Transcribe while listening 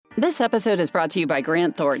This episode is brought to you by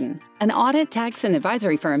Grant Thornton, an audit, tax, and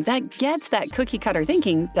advisory firm that gets that cookie-cutter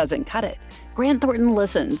thinking doesn't cut it. Grant Thornton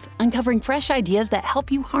listens, uncovering fresh ideas that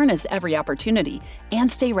help you harness every opportunity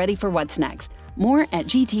and stay ready for what's next. More at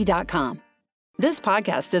gt.com. This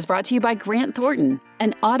podcast is brought to you by Grant Thornton,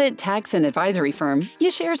 an audit, tax, and advisory firm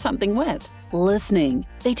you share something with. Listening.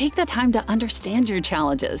 They take the time to understand your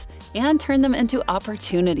challenges and turn them into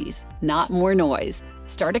opportunities, not more noise.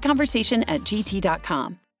 Start a conversation at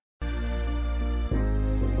gt.com.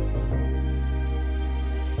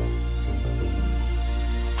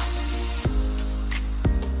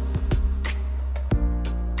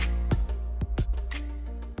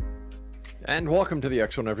 And welcome to the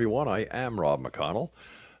X Zone, everyone. I am Rob McConnell,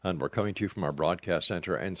 and we're coming to you from our broadcast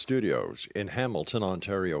center and studios in Hamilton,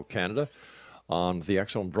 Ontario, Canada, on the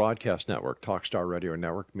X Zone Broadcast Network, Talkstar Radio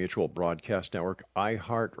Network, Mutual Broadcast Network,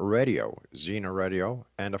 iHeart Radio, Xena Radio,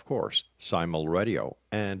 and of course, Simul Radio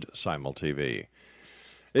and Simul TV.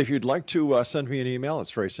 If you'd like to send me an email,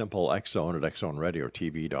 it's very simple,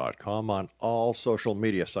 xzone@xzoneradiotv.com, on all social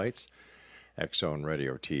media sites, X Zone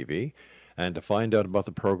Radio TV. And to find out about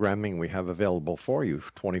the programming we have available for you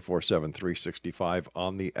 24/7, 365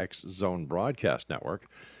 on the X Zone Broadcast Network,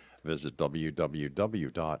 visit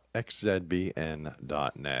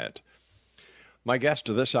www.xzbn.net. My guest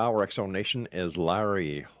to this hour, X Zone Nation, is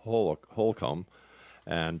Larry Holcombe.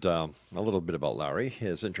 And a little bit about Larry.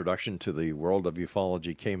 His introduction to the world of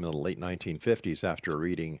ufology came in the late 1950s after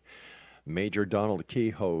reading Major Donald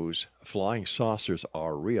Kehoe's Flying Saucers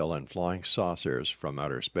Are Real and Flying Saucers from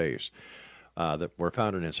Outer Space that were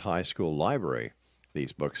found in his high school library.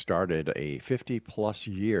 These books started a 50-plus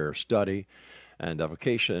year study and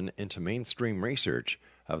avocation into mainstream research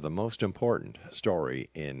of the most important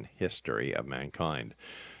story in history of mankind.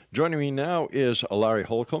 Joining me now is Larry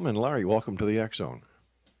Holcombe. And Larry, welcome to the X Zone.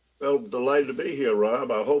 Well, delighted to be here,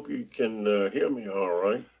 Rob. I hope you can hear me all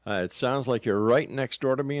right. It sounds like you're right next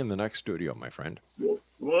door to me in the next studio, my friend.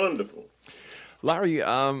 Wonderful. Larry,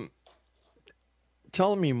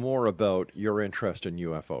 tell me more about your interest in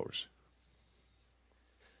UFOs.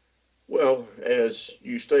 Well, as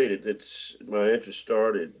you stated, my interest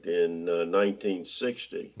started in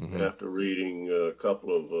 1960 after reading a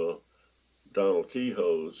couple of Donald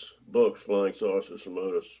Kehoe's books, Flying Saucers from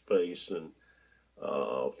Outer Space and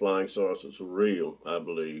Flying Saucers Are Real, I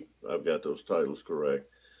believe. I've got those titles correct.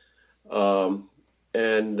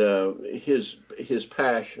 And his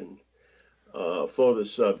passion for the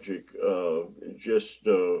subject just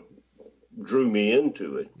drew me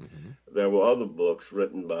into it. There were other books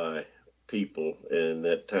written by people in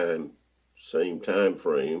that same time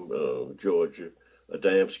frame. George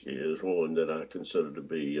Adamski is one that I consider to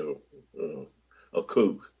be a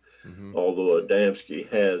kook. Although Adamski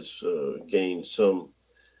has gained some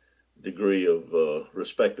degree of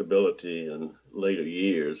respectability in later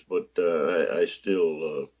years, but I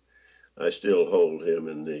still hold him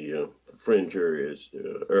in the fringe area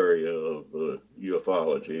of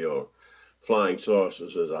ufology, or flying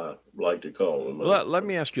saucers, as I like to call them. Let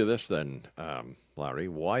me ask you this then, Larry.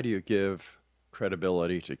 Why do you give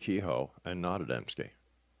credibility to Kehoe and not Adamski?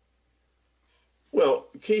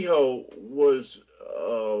 Well, Kehoe was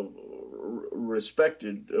a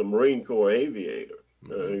respected Marine Corps aviator.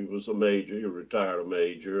 He was a major, he retired a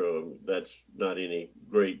major. That's not any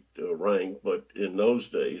great rank, but in those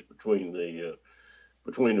days, between the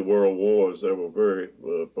world wars, there were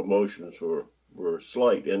promotions were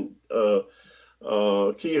slight. And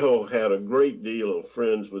Kehoe had a great deal of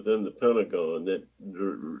friends within the Pentagon that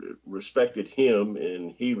respected him,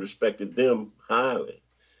 and he respected them highly.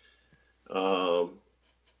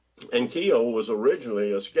 And Kehoe was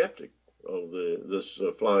originally a skeptic of this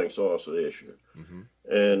flying saucer issue,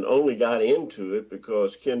 and only got into it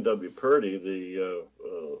because Ken W. Purdy, the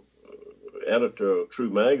editor of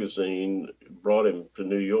True Magazine, brought him to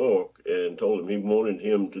New York and told him he wanted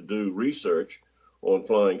him to do research on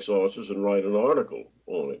flying saucers and write an article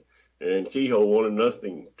on it. And Kehoe wanted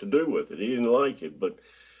nothing to do with it. He didn't like it, but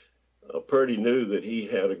Purdy knew that he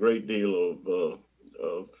had a great deal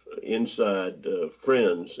of inside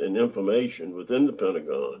friends and information within the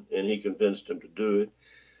Pentagon, and he convinced him to do it.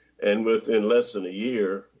 And within less than a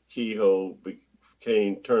year, Kehoe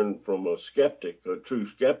turned from a true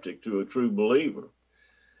skeptic, to a true believer.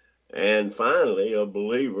 And finally, a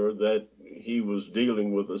believer that he was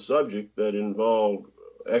dealing with a subject that involved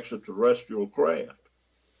extraterrestrial craft.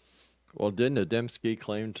 Well, didn't Adamski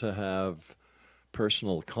claim to have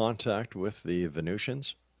personal contact with the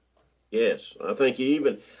Venusians? Yes, I think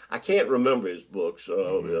I can't remember his books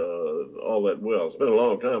all that well. It's been a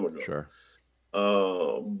long time ago. Sure.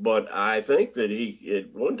 But I think that he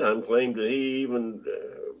at one time claimed that he even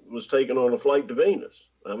was taken on a flight to Venus.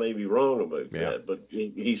 I may be wrong about that, but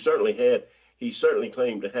he certainly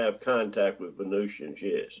claimed to have contact with Venusians,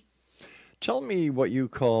 yes. Tell me what you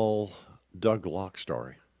call Doug Locke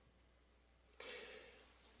story.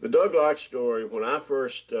 The Doug Locke story, when I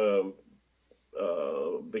first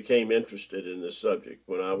became interested in this subject,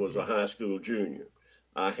 when I was a high school junior,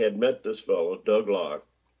 I had met this fellow, Doug Locke,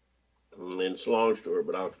 and it's a long story,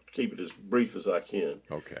 but I'll keep it as brief as I can.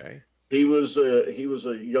 Okay. He was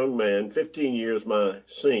a young man, 15 years my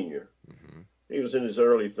senior. Mm-hmm. He was in his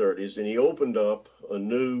early 30s, and he opened up a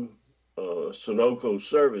new Sunoco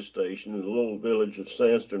service station in the little village of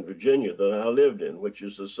Sandston, Virginia, that I lived in, which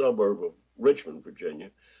is a suburb of Richmond,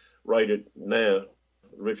 Virginia, right at now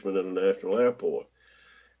Richmond International Airport.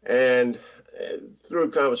 And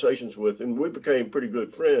through conversations with him, we became pretty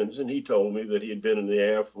good friends, and he told me that he had been in the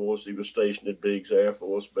Air Force. He was stationed at Biggs Air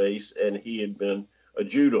Force Base, and he had been a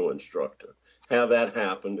judo instructor. How that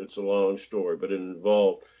happened, it's a long story, but it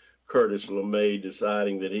involved Curtis LeMay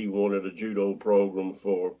deciding that he wanted a judo program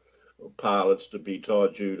for pilots to be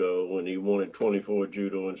taught judo, and he wanted 24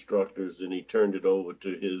 judo instructors, and he turned it over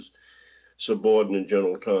to his subordinate,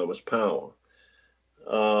 General Thomas Power.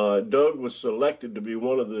 Doug was selected to be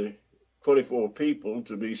one of the 24 people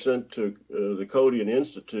to be sent to the Kodokan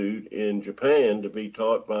Institute in Japan to be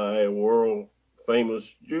taught by a world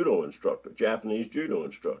famous judo instructor, Japanese judo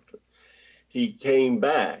instructor. He came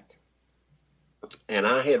back, and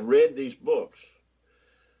I had read these books,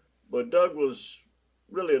 but Doug was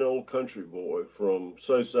really an old country boy from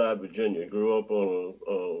Southside, Virginia. Grew up on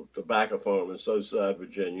a tobacco farm in Southside,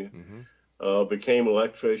 Virginia. Mm-hmm. Became an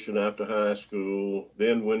electrician after high school,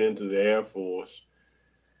 then went into the Air Force.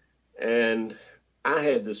 And I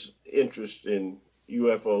had this interest in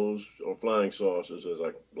UFOs, or flying saucers, as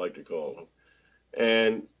I like to call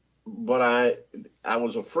them. But I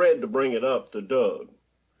was afraid to bring it up to Doug,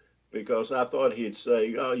 because I thought he'd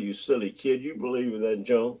say, "Oh, you silly kid, you believe in that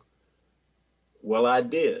junk?" Well, I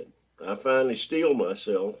did. I finally steeled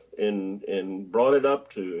myself and brought it up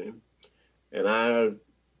to him, and I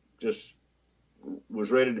just was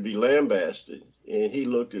ready to be lambasted. And he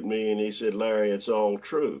looked at me and he said, "Larry, it's all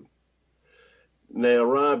true." Now,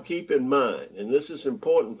 Rob, keep in mind, and this is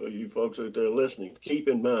important for you folks out there listening, keep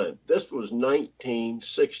in mind, this was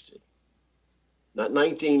 1960, not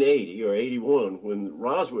 1980 or 81 when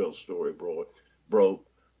Roswell's story broke,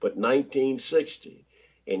 but 1960.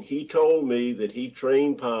 And he told me that he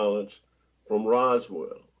trained pilots from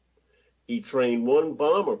Roswell. He trained one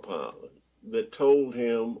bomber pilot that told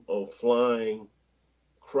him of flying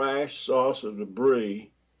crash saucer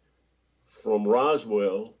debris from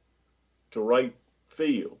Roswell to Wright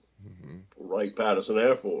Field, mm-hmm. Wright-Patterson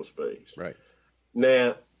Air Force Base. Right.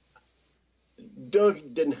 Now,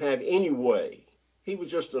 Doug didn't have any way. He was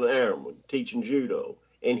just an airman teaching judo,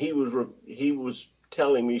 and he was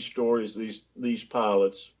telling me stories these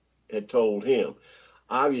pilots had told him.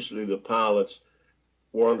 Obviously, the pilots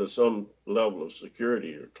were under some level of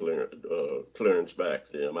security or clearance back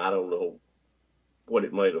then. I don't know what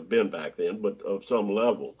it might have been back then, but of some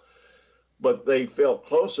level. But they felt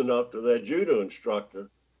close enough to their judo instructor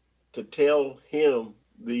to tell him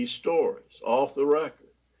these stories off the record.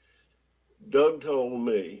 Doug told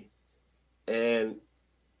me, and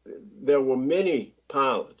there were many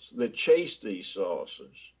pilots that chased these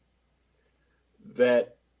saucers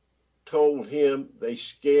that told him they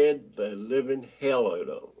scared the living hell out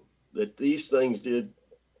of them, that these things did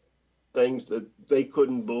things that they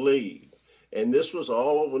couldn't believe. And this was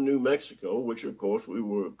all over New Mexico, which, of course, we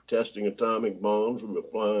were testing atomic bombs. We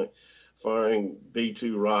were firing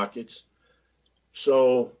B-2 rockets.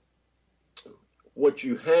 So what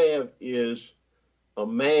you have is a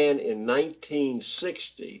man in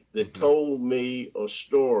 1960 that mm-hmm. told me a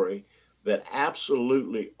story that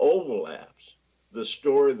absolutely overlaps the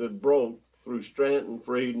story that broke through Stanton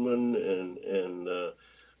Friedman and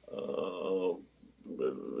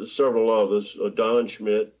several others, Don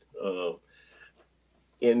Schmidt,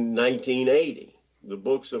 in 1980, the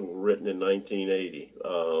books that were written in 1980.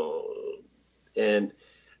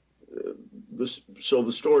 So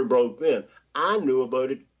the story broke then. I knew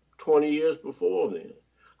about it 20 years before then.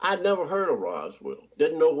 I'd never heard of Roswell.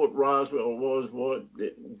 Didn't know what Roswell was,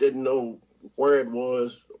 didn't know where it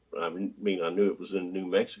was. I mean, I knew it was in New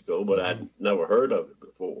Mexico, but I'd never heard of it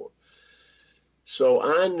before. So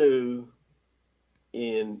I knew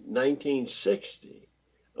in 1960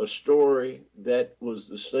 a story that was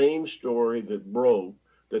the same story that broke,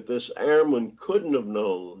 that this airman couldn't have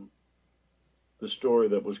known the story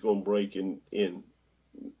that was going to break in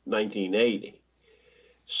 1980.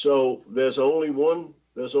 So there's only one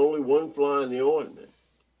fly in the ointment.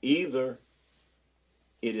 Either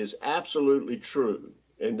it is absolutely true,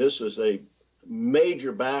 and this is a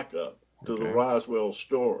major backup to the Roswell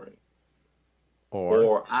story.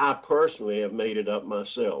 Or I personally have made it up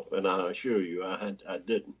myself, and I assure you I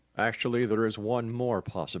didn't. Actually, there is one more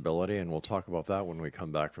possibility, and we'll talk about that when we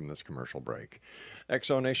come back from this commercial break.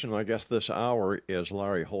 Exonation, my guest this hour is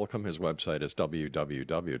Larry Holcombe. His website is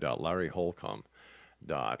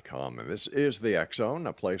www.larryholcombe.com. And this is the X Zone,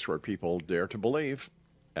 a place where people dare to believe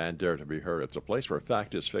and dare to be heard. It's a place where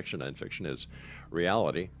fact is fiction and fiction is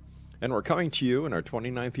reality. And we're coming to you in our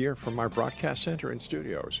 29th year from our broadcast center and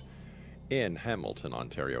studios in Hamilton,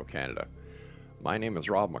 Ontario, Canada. My name is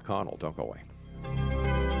Rob McConnell. Don't go away.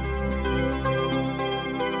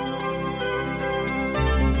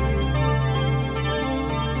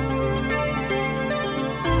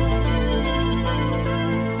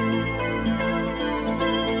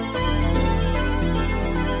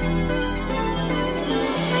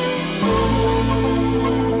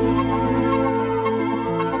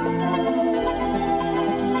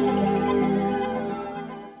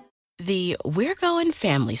 The We're Going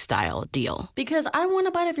Family Style deal. Because I want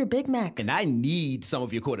a bite of your Big Mac. And I need some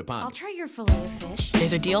of your Quarter Pounder. I'll try your filet of fish.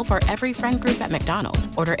 There's a deal for every friend group at McDonald's.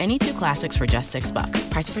 Order any two classics for just $6.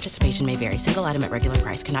 Price of participation may vary. Single item at regular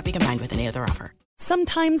price cannot be combined with any other offer.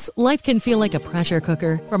 Sometimes life can feel like a pressure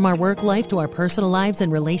cooker. From our work life to our personal lives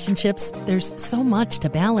and relationships, there's so much to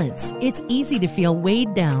balance. It's easy to feel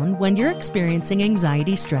weighed down when you're experiencing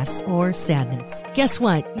anxiety, stress, or sadness. Guess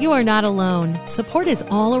what? You are not alone. Support is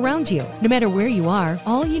all around you. No matter where you are,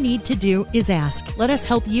 all you need to do is ask. Let us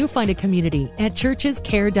help you find a community at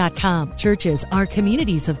churchescare.com. Churches are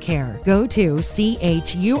communities of care. Go to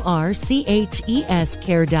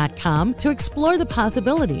churchescare.com to explore the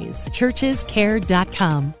possibilities. churchescare.com.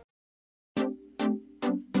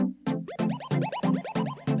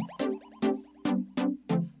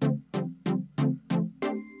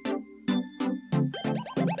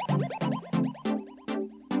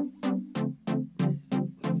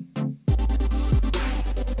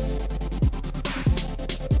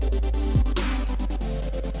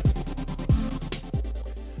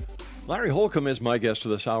 Larry Holcombe is my guest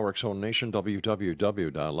this hour. Exonation,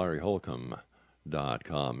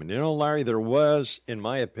 www.larryholcombe.com. And you know, Larry, there was, in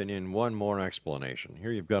my opinion, one more explanation.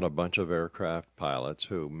 Here you've got a bunch of aircraft pilots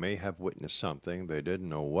who may have witnessed something. They didn't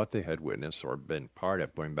know what they had witnessed or been part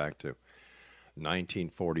of, going back to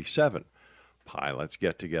 1947. Pilots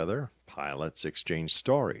get together. Pilots exchange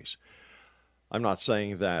stories. I'm not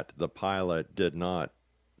saying that the pilot did not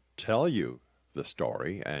tell you the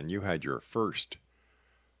story and you had your first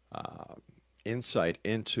insight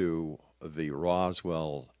into the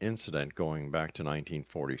Roswell incident going back to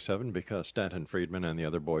 1947 because Stanton Friedman and the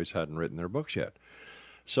other boys hadn't written their books yet.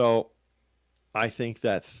 So I think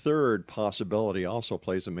that third possibility also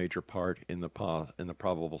plays a major part in the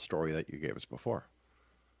probable story that you gave us before.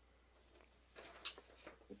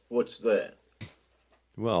 What's that?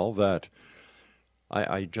 Well, that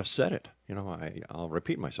I just said it. You know, I'll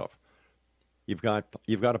repeat myself. You've got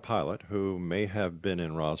a pilot who may have been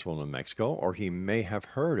in Roswell, New Mexico, or he may have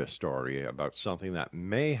heard a story about something that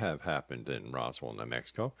may have happened in Roswell, New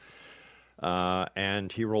Mexico,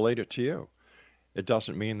 and he related it to you. It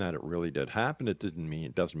doesn't mean that it really did happen. It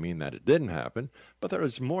doesn't mean that it didn't happen, but there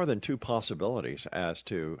is more than two possibilities as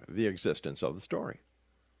to the existence of the story.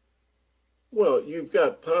 Well, you've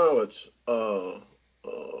got pilots from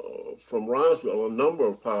Roswell, a number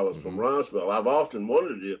of pilots from Roswell. I've often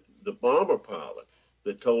wondered if the bomber pilot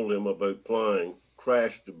that told him about flying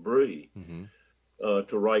crash debris to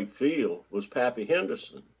right field was Pappy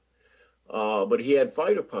Henderson. But he had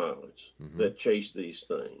fighter pilots that chased these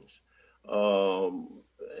things.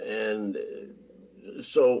 And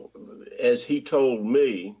so, as he told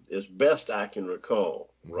me, as best I can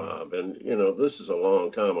recall, Rob, and, you know, this is a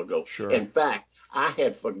long time ago. Sure. In fact, I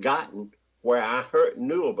had forgotten where I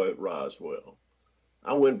knew about Roswell.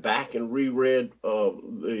 I went back and reread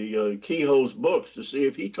the Kehoe's books to see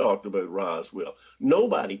if he talked about Roswell.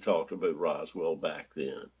 Nobody talked about Roswell back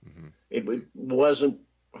then. It wasn't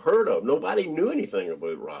heard of. Nobody knew anything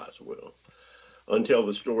about Roswell until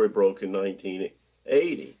the story broke in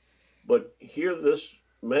 1980. But here this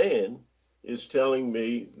man is telling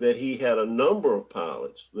me that he had a number of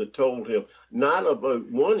pilots that told him not about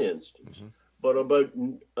one instance, but about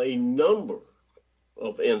a number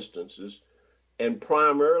of instances, and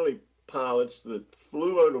primarily pilots that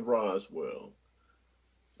flew out of Roswell.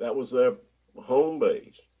 That was their home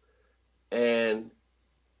base. And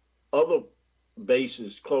other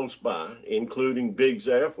bases close by, including Biggs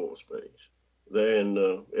Air Force Base, there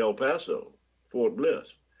in El Paso, Fort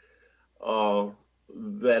Bliss,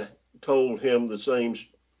 that told him the same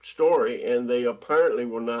story, and they apparently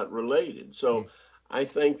were not related. So I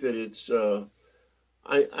think that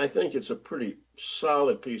I think it's a pretty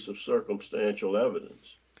solid piece of circumstantial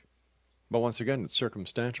evidence. But once again, it's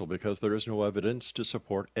circumstantial because there is no evidence to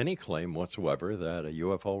support any claim whatsoever that a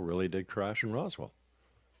UFO really did crash in Roswell.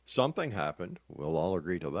 Something happened. We'll all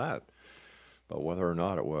agree to that. But whether or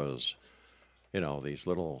not it was, these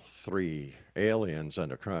little 3 aliens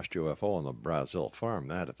and a crashed UFO on the Brazil farm,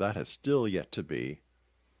 that has still yet to be,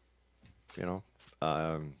 Well,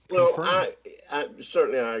 confirmed. I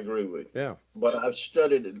certainly I agree with you. Yeah. But I've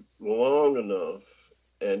studied it long enough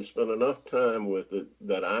and spent enough time with it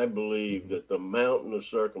that I believe that the mountain of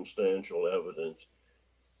circumstantial evidence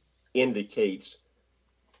indicates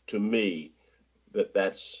to me that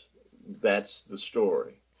that's the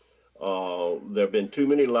story. There have been too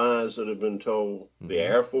many lies that have been told. The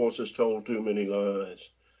Air Force has told too many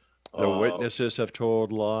lies. The witnesses have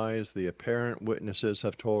told lies. The apparent witnesses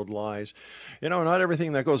have told lies. Not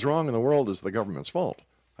everything that goes wrong in the world is the government's fault.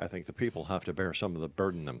 I think the people have to bear some of the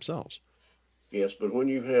burden themselves. Yes, but when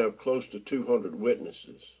you have close to 200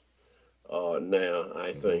 witnesses now,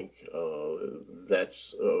 I think that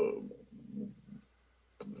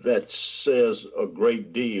says a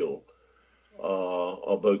great deal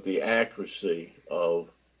about the accuracy of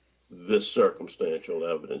this circumstantial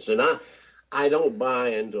evidence. And I don't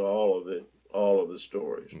buy into all of the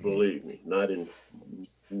stories. Believe me, not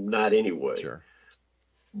anyway. Sure.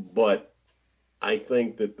 But I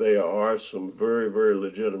think that there are some very, very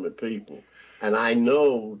legitimate people. And I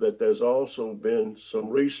know that there's also been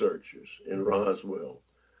some researchers in Roswell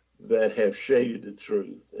that have shaded the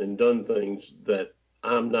truth and done things that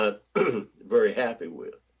I'm not very happy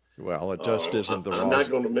with. Well, it just isn't the I'm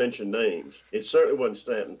not going to mention names. It certainly wasn't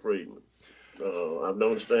Stanton Friedman. I've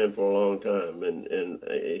known Stan for a long time, and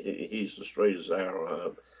he's the straightest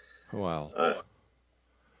arrow. Wow.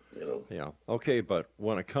 Yeah. Okay, but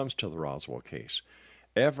when it comes to the Roswell case,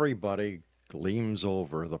 everybody gleams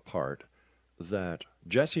over the part that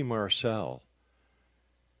Jesse Marcel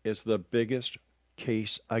is the biggest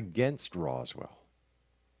case against Roswell.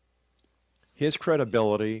 His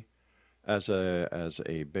credibility as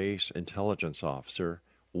a base intelligence officer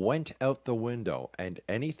went out the window, and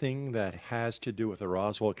anything that has to do with the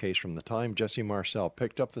Roswell case from the time Jesse Marcel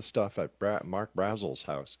picked up the stuff at Mark Brazel's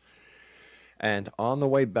house and on the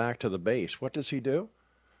way back to the base, what does he do?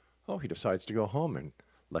 Oh, he decides to go home and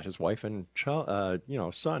let his wife and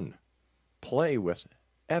son play with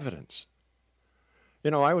evidence.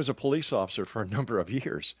 I was a police officer for a number of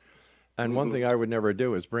years, and one thing I would never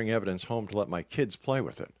do is bring evidence home to let my kids play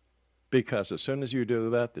with it. Because as soon as you do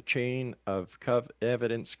that, the chain of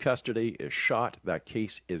evidence custody is shot. That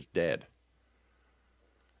case is dead.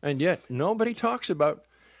 And yet, nobody talks about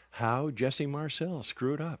how Jesse Marcel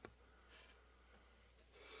screwed up.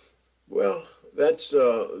 Well, that's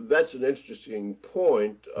an interesting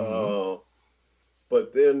point.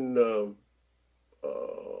 But then,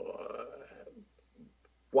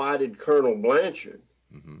 why did Colonel Blanchard,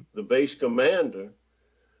 the base commander,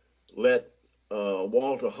 let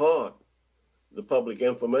Walter Hart, the public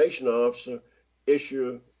information officer,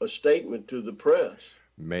 issue a statement to the press?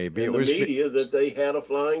 Maybe and it was the media that they had a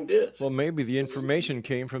flying disc. Well, maybe the information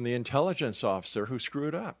came from the intelligence officer who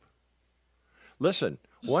screwed up. Listen,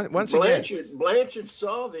 once again, Blanchard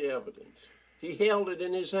saw the evidence. He held it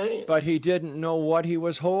in his hand. But he didn't know what he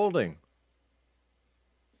was holding.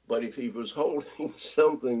 But if he was holding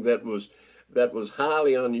something that was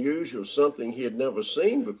highly unusual, something he had never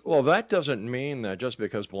seen before. Well, that doesn't mean that just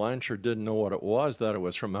because Blanchard didn't know what it was, that it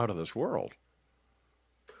was from out of this world.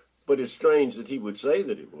 But it's strange that he would say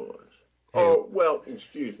that it was. Hey. Oh, well,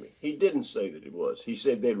 excuse me. He didn't say that it was. He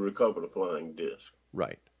said they'd recovered a flying disc.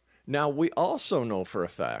 Right. Now, we also know for a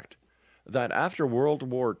fact that after World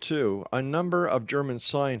War II, a number of German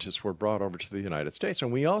scientists were brought over to the United States.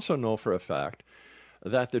 And we also know for a fact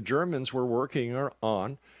that the Germans were working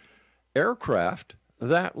on aircraft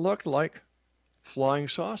that looked like flying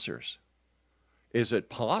saucers. Is it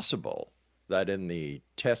possible that in the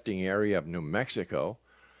testing area of New Mexico,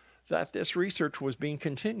 that this research was being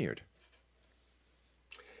continued?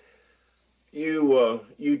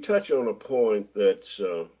 You touch on a point that's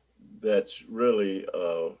really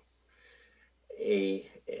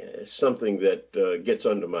something that gets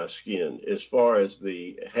under my skin as far as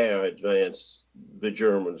how advanced the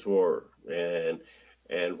Germans were and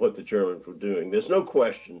what the Germans were doing. There's no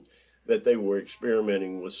question that they were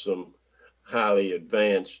experimenting with some highly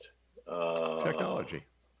advanced technology,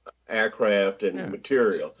 aircraft and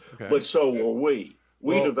material. Okay. But so were we.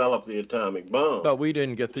 We developed the atomic bomb. But we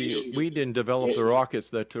didn't develop the rockets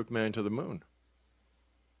that took man to the moon.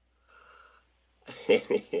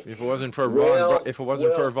 If it wasn't for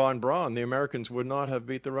von Braun, the Americans would not have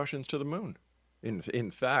beat the Russians to the moon.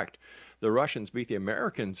 In fact, the Russians beat the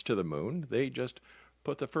Americans to the moon. They just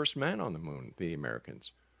put the first man on the moon, the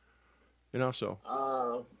Americans. So.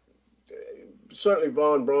 Certainly,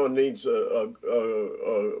 von Braun needs a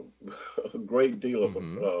great deal of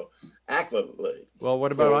accolades. Well,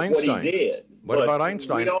 what about Einstein? What he did. What about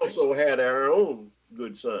Einstein? We also had our own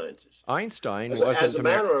good scientists. Einstein wasn't. As a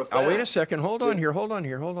matter of fact. Oh, wait a second. Hold on here.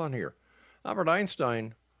 Albert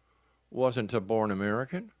Einstein wasn't a born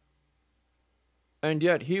American, and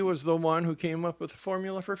yet he was the one who came up with the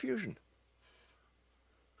formula for fusion.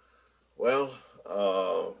 Well,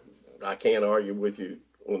 I can't argue with you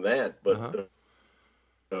on that, but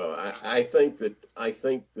I think that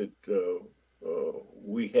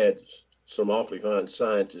we had some awfully fine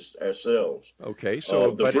scientists ourselves. Okay,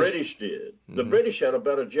 so the British did. Mm-hmm. The British had a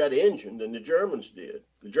better jet engine than the Germans did.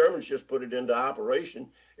 The Germans just put it into operation,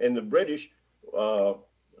 and the British, I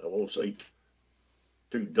won't say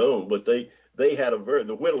too dumb, but they had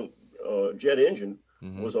the Whittle jet engine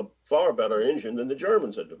was a far better engine than the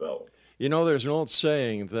Germans had developed. There's an old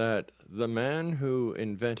saying that the man who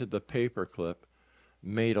invented the paperclip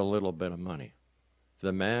made a little bit of money.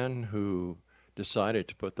 The man who decided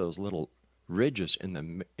to put those little ridges in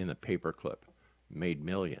the paperclip made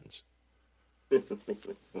millions.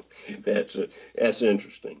 That's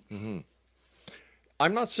interesting. Mm-hmm.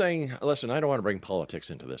 I'm not saying, listen, I don't want to bring politics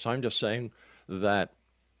into this. I'm just saying that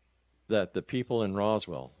the people in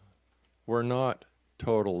Roswell were not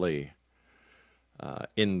totally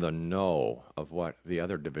in the know of what the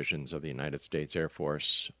other divisions of the United States Air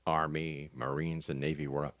Force, Army, Marines, and Navy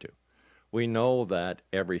were up to. We know that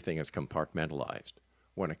everything is compartmentalized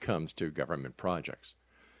when it comes to government projects.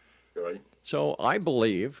 Right. So I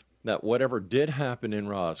believe that whatever did happen in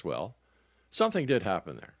Roswell, something did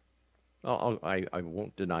happen there. I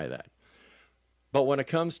won't deny that. But when it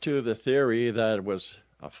comes to the theory that it was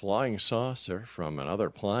a flying saucer from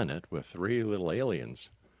another planet with 3 little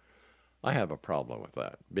aliens, I have a problem with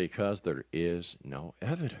that because there is no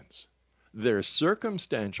evidence. There's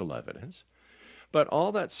circumstantial evidence, but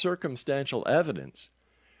all that circumstantial evidence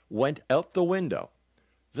went out the window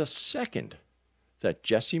the second that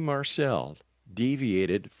Jesse Marcel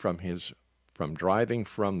deviated from driving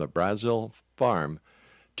from the Brazil farm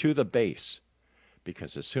to the base,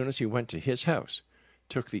 because as soon as he went to his house,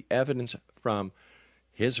 took the evidence from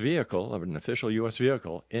his vehicle, of an official U.S.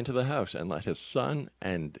 vehicle, into the house and let his son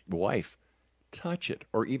and wife touch it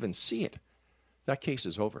or even see it, that case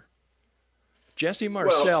is over. Jesse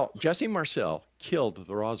Marcel killed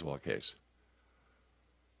the Roswell case.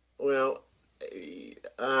 Well,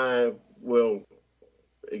 I will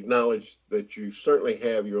acknowledge that you certainly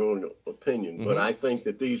have your own opinion, but I think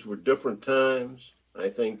that these were different times. I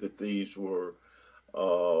think that these were,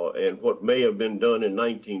 and what may have been done in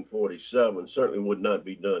 1947 certainly would not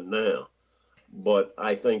be done now. But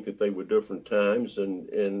I think that they were different times,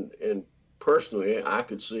 and personally, I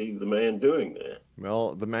could see the man doing that.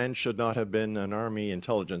 Well, the man should not have been an Army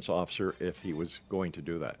intelligence officer if he was going to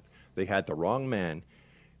do that. They had the wrong man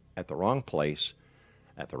at the wrong place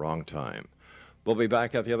at the wrong time. We'll be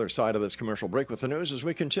back at the other side of this commercial break with the news as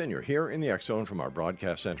we continue here in the X Zone from our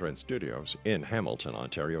broadcast center and studios in Hamilton,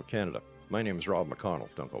 Ontario, Canada. My name is Rob McConnell.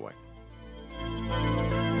 Don't go away.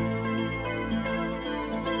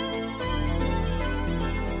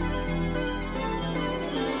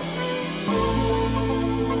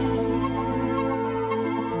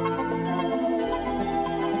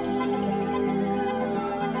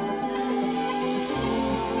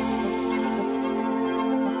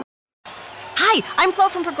 Hi, I'm Flo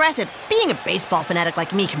from Progressive. Being a baseball fanatic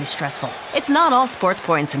like me can be stressful. It's not all sports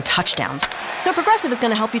points and touchdowns. So Progressive is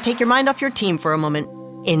going to help you take your mind off your team for a moment.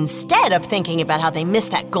 Instead of thinking about how they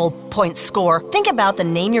missed that goal point score, think about the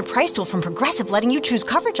Name Your Price tool from Progressive, letting you choose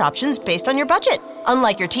coverage options based on your budget,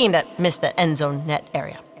 unlike your team that missed the end zone net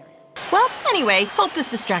area. Well, anyway, hope this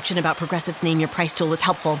distraction about Progressive's Name Your Price tool was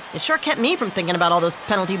helpful. It sure kept me from thinking about all those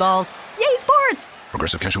penalty balls. Yay, sports!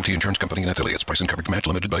 Progressive Casualty Insurance Company and Affiliates. Price and coverage match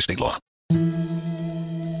limited by state law.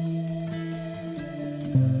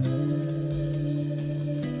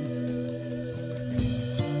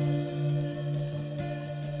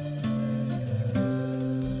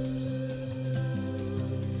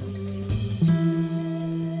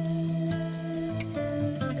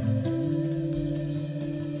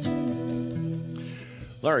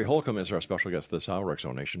 Larry Holcombe is our special guest this hour,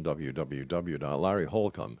 Exonation,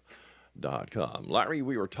 www.larryholcombe.com. Larry,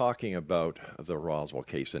 we were talking about the Roswell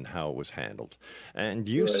case and how it was handled. And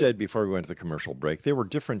you said before we went to the commercial break, there were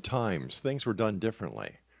different times. Things were done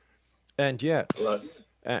differently. And yet,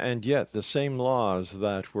 And yet the same laws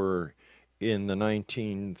that were in the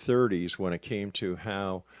 1930s when it came to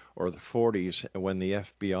how, or the 40s when the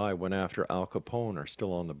FBI went after Al Capone, are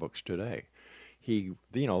still on the books today.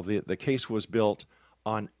 The case was built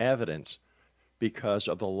on evidence because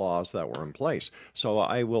of the laws that were in place. So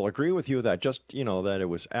I will agree with you that that it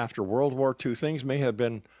was after World War II, things may have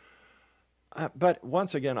been, but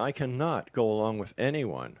once again, I cannot go along with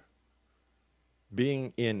anyone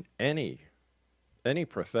being in any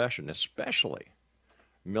profession, especially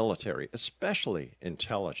military, especially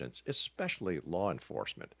intelligence, especially law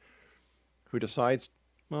enforcement, who decides,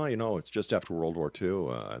 well, it's just after World War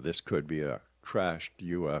II. This could be a crashed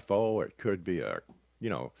UFO. It could be a,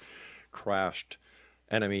 crashed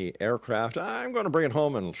enemy aircraft. I'm going to bring it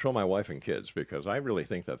home and show my wife and kids because I really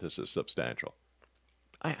think that this is substantial.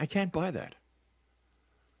 I can't buy that.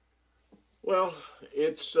 Well,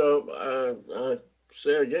 it's, I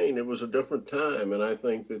say again, it was a different time, and I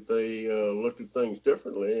think that they looked at things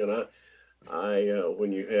differently. And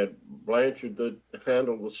when you had Blanchard that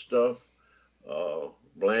handled the stuff,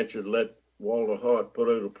 Blanchard let Walter Hart put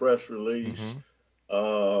out a press release.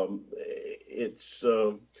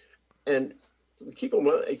 And keep in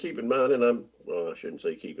mind, and I shouldn't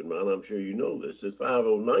say keep in mind, I'm sure you know this, the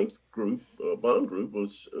 509th group, bomb group,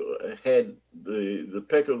 had the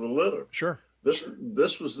pick of the litter. Sure.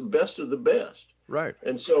 This was the best of the best. Right.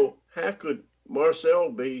 And so how could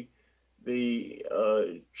Marcel be the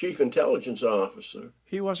chief intelligence officer?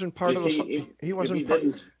 He wasn't part of the he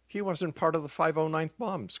wasn't part of the 509th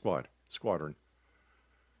bomb squadron.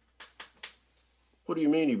 What do you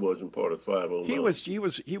mean he wasn't part of 509?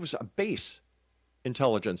 He was a base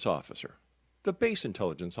intelligence officer. The base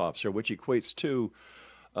intelligence officer, which equates to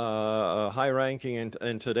a high ranking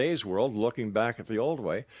in today's world, looking back at the old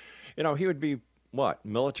way. He would be what?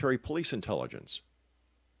 Military police intelligence.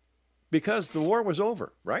 Because the war was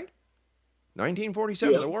over, right?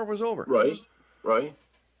 1947, The war was over. Right.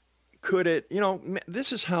 Could it,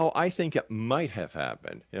 this is how I think it might have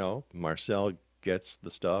happened. Marcel gets the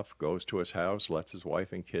stuff, goes to his house, lets his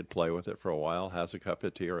wife and kid play with it for a while, has a cup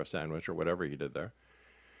of tea or a sandwich or whatever he did there,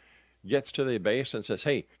 gets to the base and says,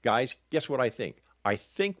 hey, guys, guess what I think? I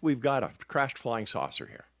think we've got a crashed flying saucer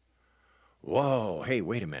here. Whoa, hey,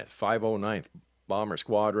 wait a minute, 509th Bomber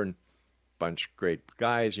Squadron, bunch of great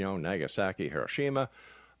guys, Nagasaki, Hiroshima,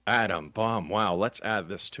 atom bomb. Wow, let's add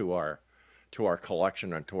this to our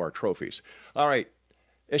collection and to our trophies. All right,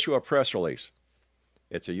 issue a press release.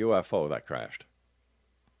 It's a UFO that crashed.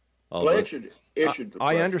 Blanchard issued the press.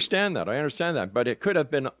 I understand that, but it could have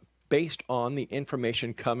been based on the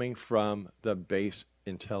information coming from the base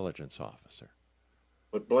intelligence officer.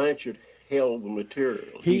 But Blanchard held the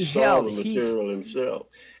material. He saw the material himself.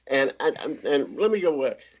 And let me go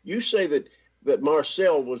back. You say that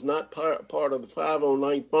Marcel was not part of the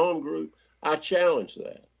 509th Bomb Group. I challenge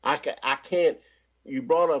that. I can't. You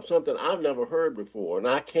brought up something I've never heard before, and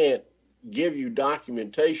I can't give you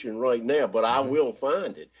documentation right now, but I will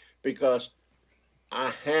find it because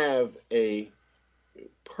I have a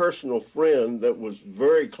personal friend that was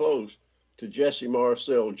very close to Jesse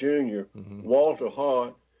Marcel Jr., Walter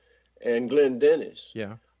Hart, and Glenn Dennis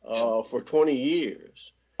for 20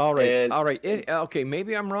 years. All right. Okay,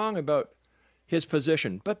 maybe I'm wrong about his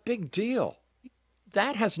position, but big deal.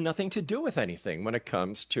 That has nothing to do with anything when it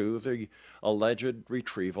comes to the alleged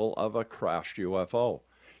retrieval of a crashed UFO.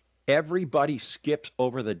 Everybody skips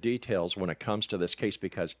over the details when it comes to this case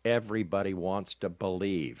because everybody wants to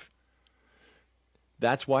believe.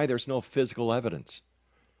 That's why there's no physical evidence.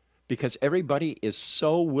 Because everybody is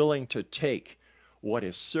so willing to take what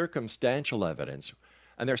is circumstantial evidence,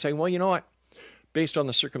 and they're saying, well, you know what? Based on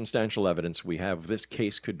the circumstantial evidence we have, this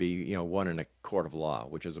case could be, won in a court of law,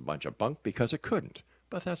 which is a bunch of bunk because it couldn't.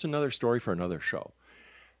 But that's another story for another show.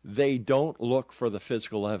 They don't look for the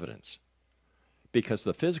physical evidence because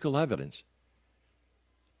the physical evidence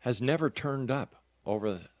has never turned up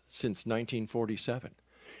since 1947.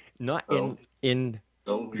 Not in.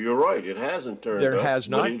 Oh, you're right. It hasn't turned up. There has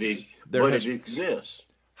not. But it exists.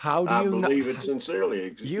 How do I you believe it sincerely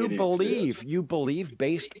exists. You believe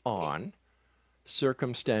based on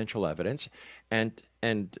circumstantial evidence and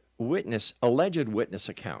alleged witness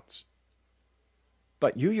accounts.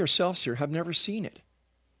 But you yourself, sir, have never seen it.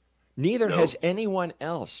 Neither has anyone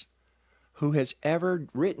else who has ever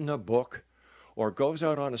written a book or goes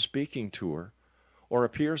out on a speaking tour or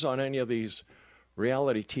appears on any of these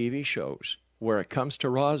reality TV shows. Where it comes to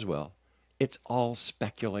Roswell, it's all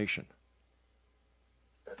speculation.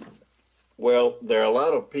 Well, there are a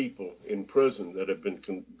lot of people in prison that have been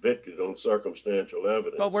convicted on circumstantial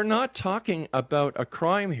evidence. But we're not talking about a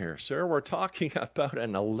crime here, sir. We're talking about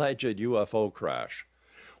an alleged UFO crash.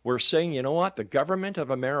 We're saying, you know what? The government of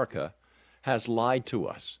America has lied to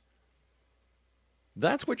us.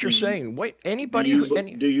 That's what you're saying. Wait, anybody?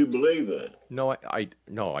 Do you believe that? No,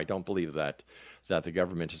 I don't believe that the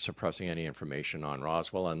government is suppressing any information on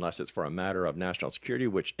Roswell unless it's for a matter of national security,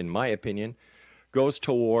 which, in my opinion, goes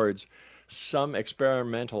towards some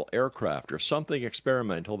experimental aircraft or something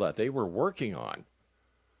experimental that they were working on.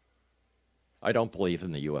 I don't believe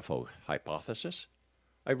in the UFO hypothesis.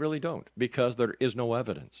 I really don't, because there is no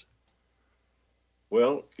evidence.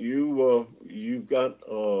 Well, you've got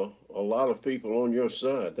a lot of people on your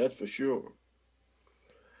side, that's for sure.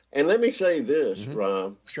 And let me say this,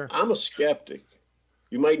 Rob. Sure. I'm a skeptic.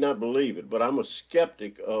 You might not believe it, but I'm a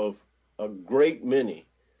skeptic of a great many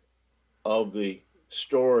of the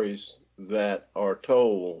stories that are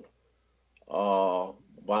told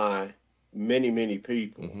by many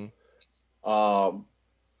people. I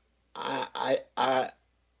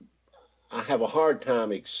have a hard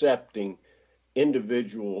time accepting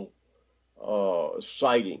individual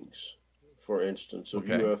sightings, for instance, of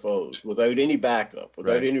UFOs without any backup,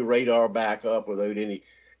 without any radar backup, without any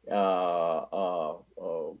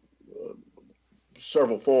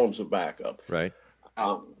several forms of backup. Right.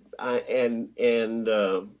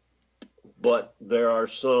 But there are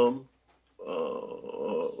some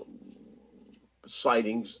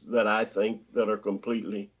sightings that I think that are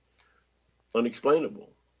completely unexplainable,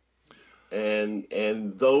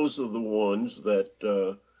 and those are the ones that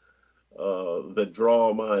that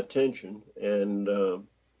draw my attention, and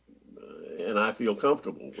I feel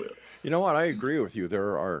comfortable with. You know what? I agree with you.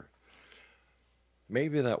 There are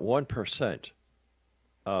maybe that 1%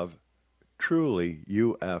 of truly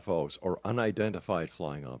UFOs or unidentified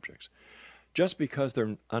flying objects. Just because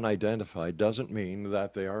they're unidentified doesn't mean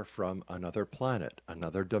that they are from another planet,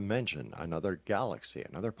 another dimension, another galaxy,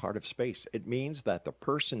 another part of space. It means that the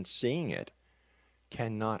person seeing it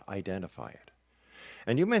cannot identify it.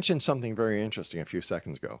 And you mentioned something very interesting a few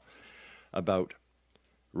seconds ago about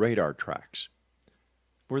radar tracks.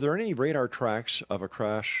 Were there any radar tracks of a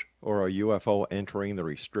crash or a UFO entering the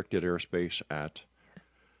restricted airspace at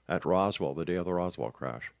Roswell, the day of the Roswell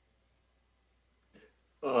crash?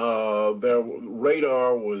 The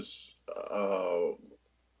radar was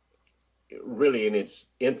really in its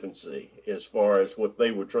infancy as far as what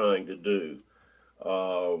they were trying to do.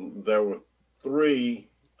 There were three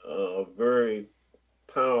very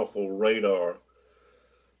powerful radar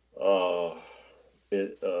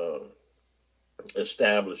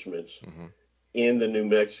establishments in the New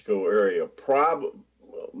Mexico area, probably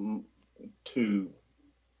to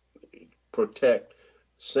protect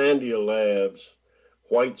Sandia Labs,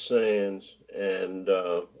 White Sands, and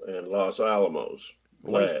Los Alamos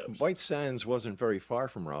Labs. White Sands wasn't very far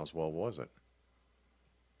from Roswell, was it?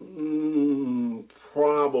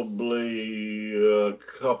 Probably a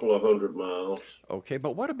couple of 100 miles. Okay,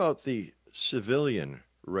 but what about the civilian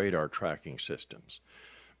radar tracking systems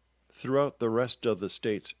throughout the rest of the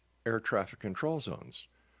state's air traffic control zones?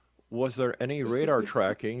 Was there any radar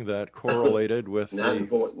tracking that correlated with not in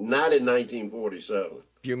 1947.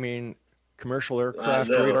 You mean commercial aircraft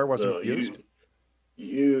radar wasn't used?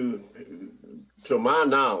 You, to my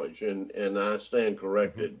knowledge, and I stand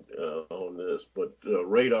corrected on this, but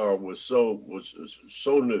radar was so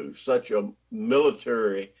new, such a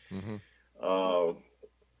military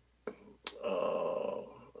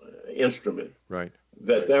instrument, right?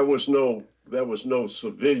 That there was no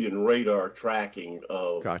civilian radar tracking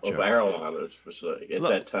of airliners per se at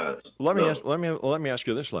that time. Let me ask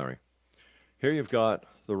you this, Larry. Here you've got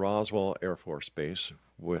the Roswell Air Force Base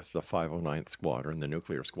with the 509th Squadron, the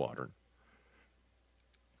nuclear squadron.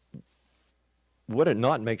 Would it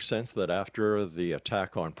not make sense that after the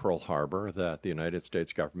attack on Pearl Harbor that the United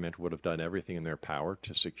States government would have done everything in their power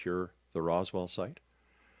to secure the Roswell site?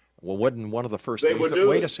 Well, wouldn't one of the first things...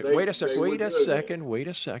 Wait a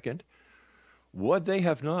second. Would they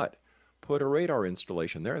have not put a radar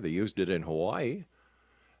installation there? They used it in Hawaii.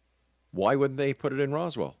 Why wouldn't they put it in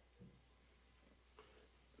Roswell?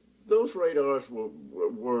 Those radars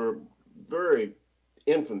were very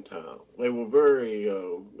infantile. They were very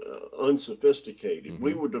unsophisticated.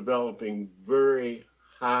 We were developing very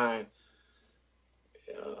high,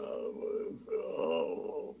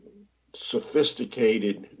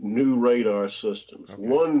 sophisticated new radar systems. Okay.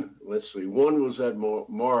 One was at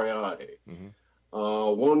Moriarty.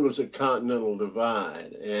 One was at Continental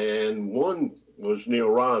Divide, and one was near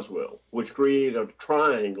Roswell, which created a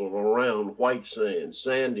triangle around White Sands,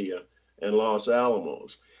 Sandia, and Los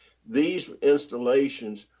Alamos. These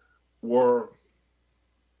installations were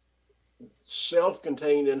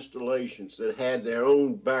self-contained installations that had their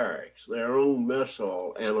own barracks, their own mess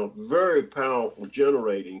hall, and a very powerful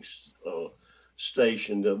generating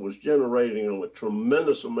station that was generating a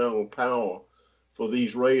tremendous amount of power for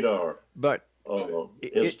these radar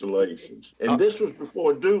installations. And this was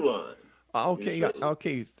before DuLine.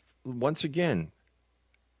 Okay. Once again,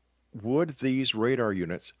 why wouldn't these radar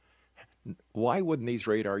units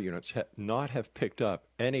not have picked up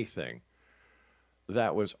anything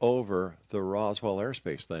that was over the Roswell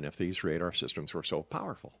airspace then if these radar systems were so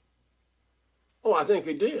powerful? Oh, I think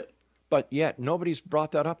they did. But yet nobody's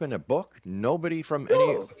brought that up in a book. Nobody from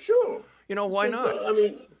Sure. You know, why not? I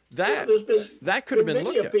mean, that could have been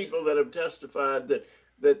looked at. Many people that have testified that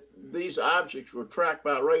these objects were tracked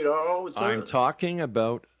by radar all the time. I'm talking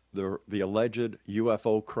about the alleged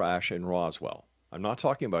UFO crash in Roswell. I'm not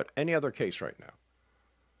talking about any other case right now.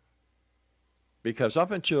 Because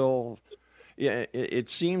up until it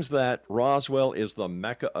seems that Roswell is the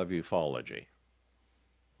mecca of ufology.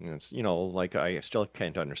 And it's, like I still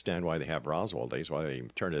can't understand why they have Roswell days, why they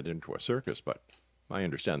turn it into a circus, but I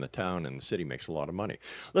understand the town and the city makes a lot of money.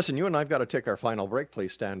 Listen, you and I've got to take our final break.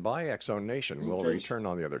 Please stand by. X-Zone Nation will return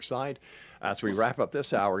on the other side as we wrap up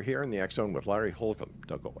this hour here in the X-Zone with Larry Holcombe.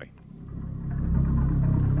 Don't go away.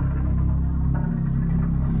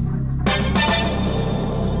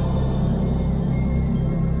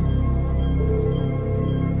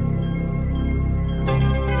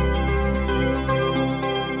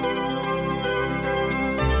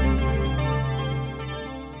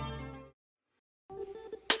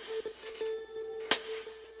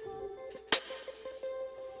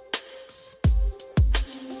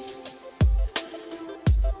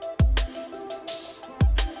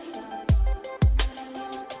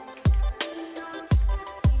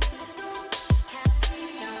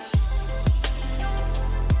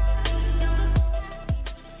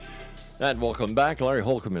 And welcome back. Larry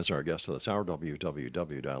Holcombe is our guest of this hour,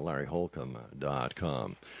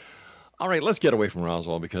 www.larryholcombe.com. All right, let's get away from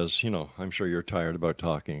Roswell because, I'm sure you're tired about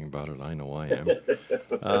talking about it. I know I am.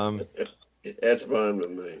 That's fine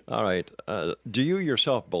with me. All right. Do you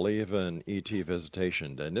yourself believe in ET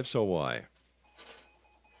visitation? And if so, why?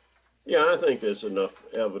 Yeah, I think there's enough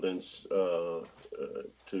evidence to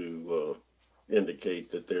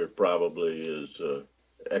indicate that there probably is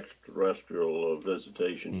extraterrestrial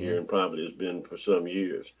visitation here, and probably has been for some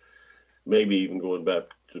years, maybe even going back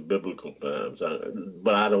to biblical times.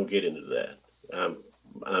 But I don't get into that.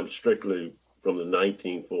 I'm strictly from the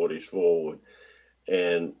 1940s forward,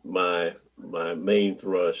 and my main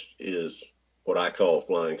thrust is what I call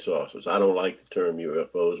flying saucers. I don't like the term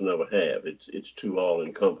UFOs, never have. It's too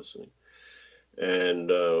all-encompassing. And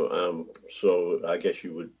so I guess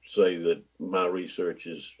you would say that my research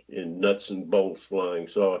is in nuts and bolts flying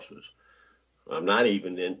saucers. I'm not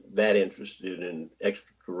even that interested in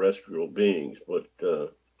extraterrestrial beings, but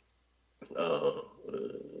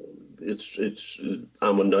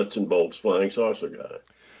I'm a nuts and bolts flying saucer guy.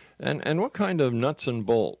 And what kind of nuts and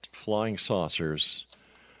bolt flying saucers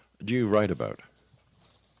do you write about?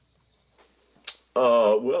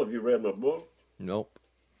 Well, have you read my book? Nope.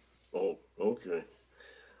 Oh, okay.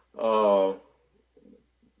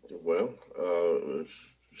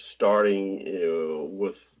 Starting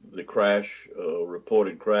with the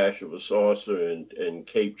reported crash of a saucer in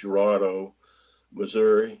Cape Girardeau,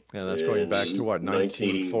 Missouri. Yeah, that's going back to what,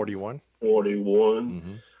 1941?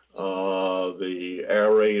 41. The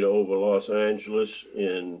air raid over Los Angeles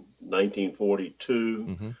in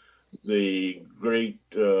 1942. The great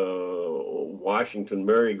Washington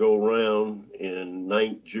merry-go-round in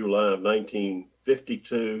July of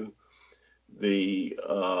 1952, the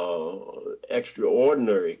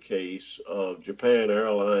extraordinary case of Japan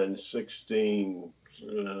Airlines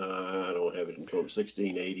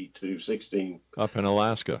 1682, Up in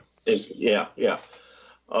Alaska. Yeah.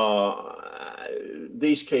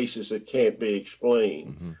 These cases that can't be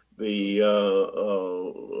explained. The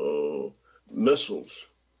missiles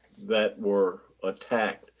that were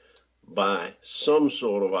attacked by some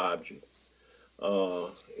sort of object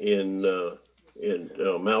in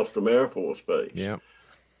Maelstrom Air Force Base. Yeah.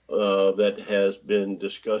 That has been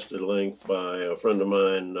discussed at length by a friend of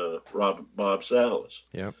mine, Bob Salas,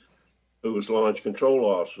 who was launch control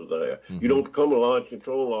officer there. You don't become a launch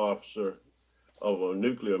control officer of a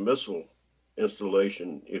nuclear missile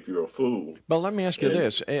installation if you're a fool. But let me ask you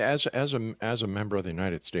this: as a member of the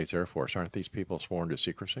United States Air Force, aren't these people sworn to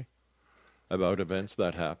secrecy about events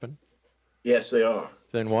that happen? Yes, they are.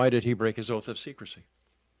 Then why did he break his oath of secrecy?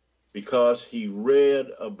 Because he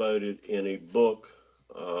read about it in a book,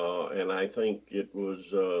 and I think it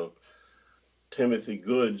was Timothy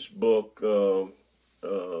Good's book,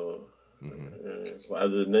 Why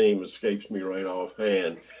the name escapes me right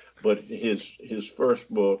offhand, but his first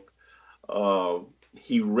book,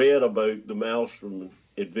 he read about the Maelstrom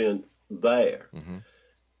event there.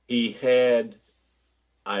 He had,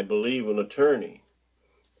 I believe, an attorney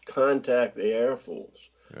contact the Air Force,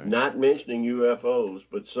 not mentioning UFOs,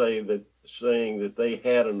 but saying that they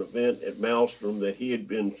had an event at Maelstrom that he had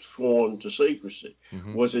been sworn to secrecy.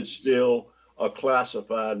 Was it still a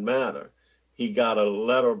classified matter? He got a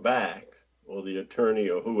letter back, or the attorney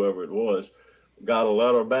or whoever it was, got a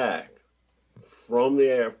letter back from the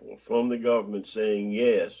Air Force, from the government, saying,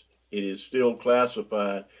 yes, it is still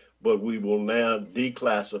classified, but we will now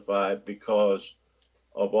declassify it because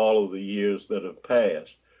of all of the years that have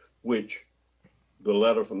passed, which the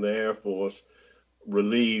letter from the Air Force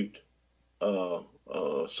relieved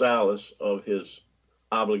Salas of his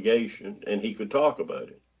obligation, and he could talk about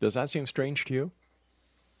it. Does that seem strange to you?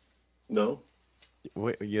 No.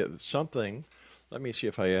 Wait, yeah, something, let me see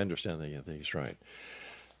if I understand these right.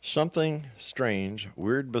 Something strange,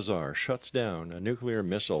 weird, bizarre shuts down a nuclear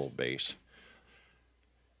missile base,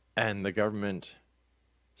 and the government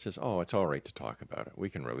says, oh, it's all right to talk about it. We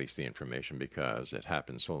can release the information because it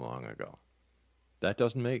happened so long ago. That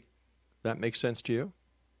makes sense to you?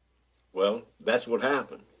 Well, that's what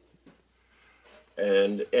happened.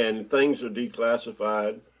 And things are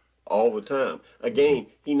declassified all the time. Again,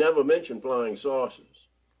 he never mentioned flying saucers.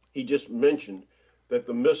 He just mentioned that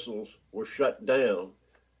the missiles were shut down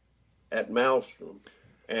at Maelstrom,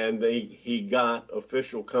 and he got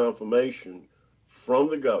official confirmation from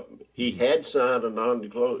the government. He had signed a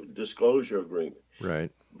non-disclosure agreement.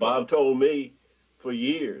 Right. Bob told me for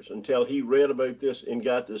years, until he read about this and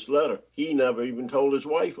got this letter, he never even told his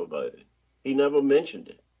wife about it. He never mentioned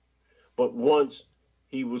it. But once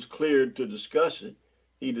he was cleared to discuss it,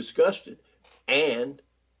 he discussed it, and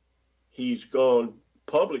he's gone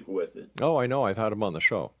public with it. Oh, I know. I've had him on the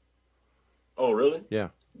show. Oh, really? Yeah.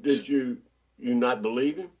 Did you not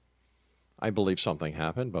believe him? I believe something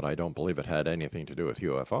happened, but I don't believe it had anything to do with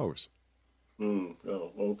UFOs. Oh,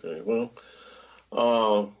 okay. Well,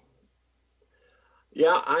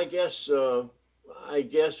 yeah, I guess that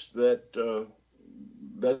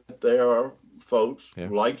there are folks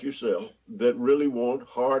like yourself that really want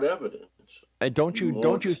hard evidence. And don't you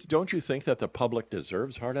think that the public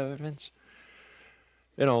deserves hard evidence?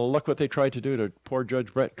 You know, look what they tried to do to poor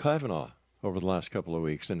Judge Brett Kavanaugh over the last couple of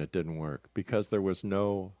weeks, and it didn't work because there was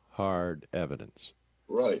no hard evidence.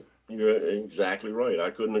 Right. You're exactly right. I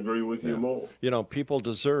couldn't agree with you more. You know, people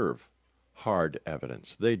deserve hard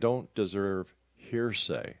evidence. They don't deserve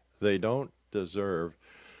hearsay. They don't deserve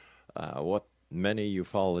what many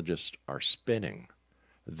ufologists are spinning.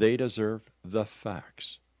 They deserve the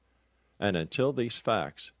facts. And until these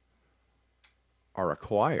facts are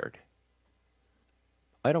acquired,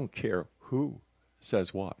 I don't care who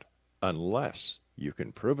says what. Unless you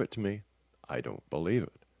can prove it to me, I don't believe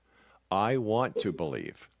it. I want to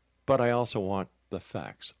believe, but I also want the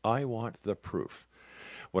facts. I want the proof.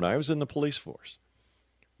 When I was in the police force,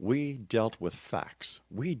 we dealt with facts.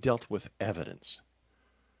 We dealt with evidence.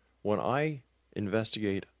 When I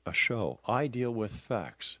investigate a show, I deal with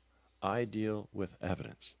facts. I deal with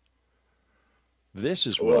evidence. This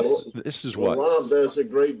is what. Rob, there's a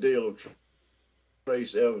great deal of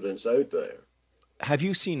trace evidence out there. Have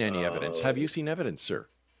you seen any evidence? Have you seen evidence, sir?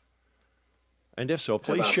 And if so,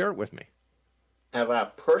 please share it with me. Have I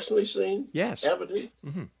personally seen evidence?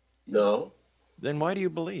 Mm-hmm. No. Then why do you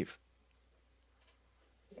believe?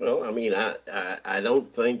 Well, I mean, I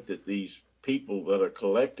don't think that these people that are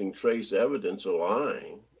collecting trace evidence are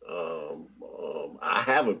lying. I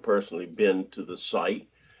haven't personally been to the site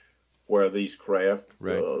where these craft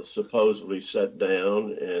supposedly set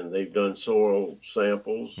down, and they've done soil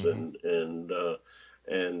samples, and the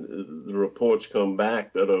reports come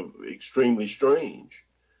back that are extremely strange.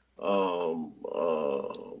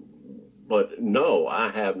 But no, I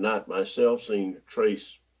have not myself seen the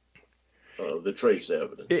trace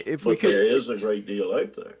evidence. There is a great deal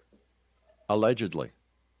out there. Allegedly.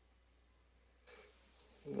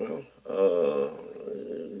 Well,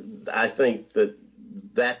 I think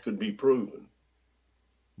that could be proven.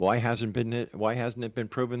 Why hasn't it been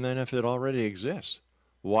proven then if it already exists?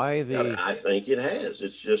 I think it has.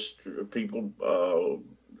 It's just people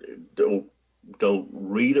don't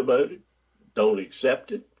read about it, don't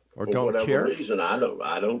accept it, or for don't whatever care. Reason. I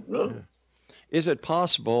don't know. Yeah. Is it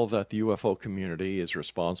possible that the UFO community is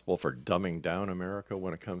responsible for dumbing down America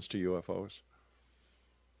when it comes to UFOs?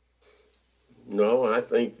 No, I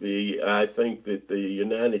think that the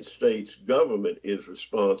United States government is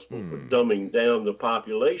responsible for dumbing down the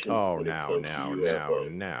population. Oh, when it now, comes now, to now, UFO.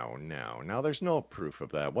 now. Now, there's no proof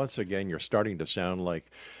of that. Once again, you're starting to sound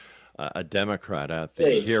like a Democrat at the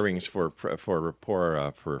Hey. hearings for poor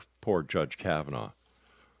Judge Kavanaugh.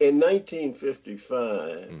 In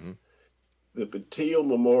 1955, the Patil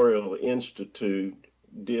Memorial Institute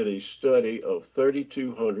did a study of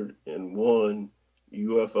 3,201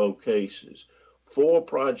 UFO cases for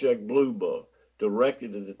Project Blue Book,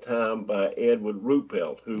 directed at the time by Edward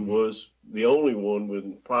Ruppelt, who was the only one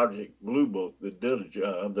with Project Blue Book that did a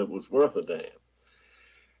job that was worth a damn.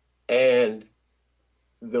 And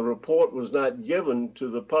the report was not given to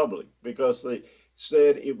the public because they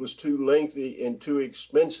said it was too lengthy and too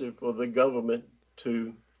expensive for the government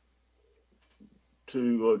to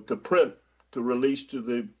print, to release to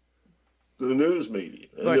the news media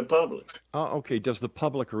and the public. Okay, does the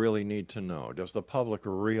public really need to know? Does the public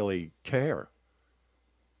really care?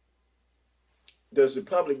 Does the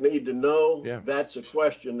public need to know? Yeah. That's a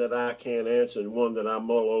question that I can't answer and one that I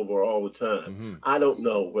mull over all the time. I don't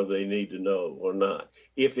know whether they need to know or not.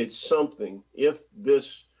 If this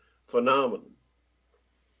phenomenon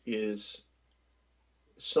is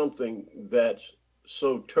something that's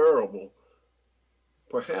so terrible,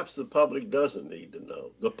 perhaps the public doesn't need to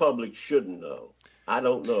know. The public shouldn't know. I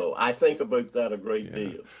don't know. I think about that a great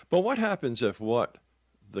deal. But what happens if what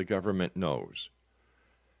the government knows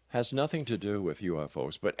has nothing to do with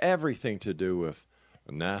UFOs, but everything to do with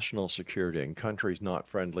national security and countries not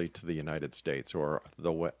friendly to the United States or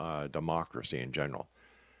the democracy in general?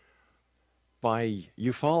 By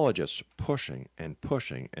ufologists pushing and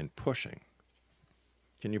pushing and pushing,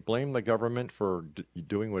 can you blame the government for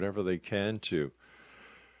doing whatever they can to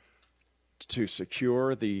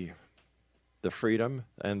secure the freedom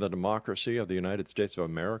and the democracy of the United States of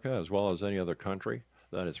America, as well as any other country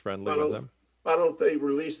that is friendly with them? Why don't they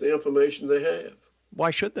release the information they have?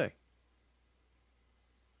 Why should they?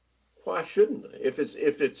 Why shouldn't they? If it's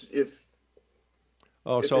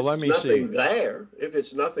nothing there,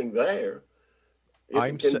 if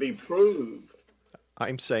it can be proved.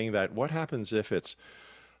 I'm saying that what happens if it's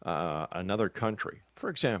another country,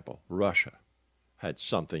 for example, Russia, had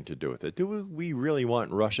something to do with it? Do we really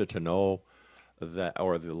want Russia to know that,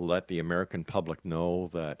 or let the American public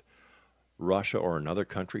know that Russia or another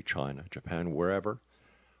country, China, Japan, wherever,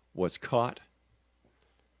 was caught,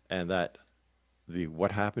 and that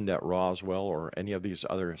what happened at Roswell or any of these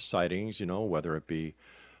other sightings, whether it be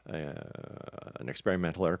an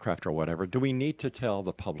experimental aircraft or whatever, do we need to tell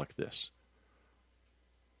the public this?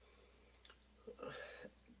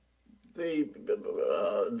 The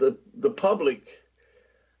public,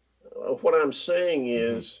 what I'm saying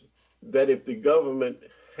is that if the government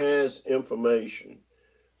has information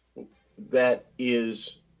that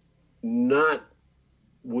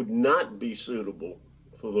would not be suitable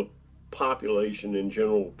for the population in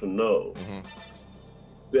general to know,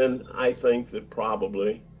 then I think that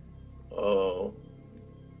probably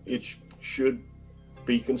it should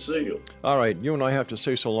be concealed. All right, you and I have to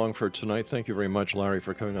say so long for tonight. Thank you very much, Larry,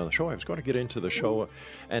 for coming on the show. I was going to get into the show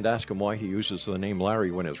and ask him why he uses the name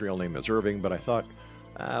Larry when his real name is Irving, but I thought,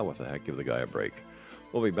 what the heck, give the guy a break.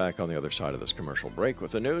 We'll be back on the other side of this commercial break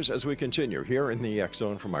with the news as we continue here in the X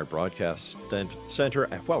Zone from our broadcast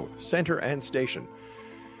center and station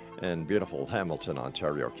in beautiful Hamilton,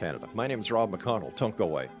 Ontario, Canada. My name is Rob McConnell. Don't go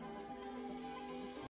away.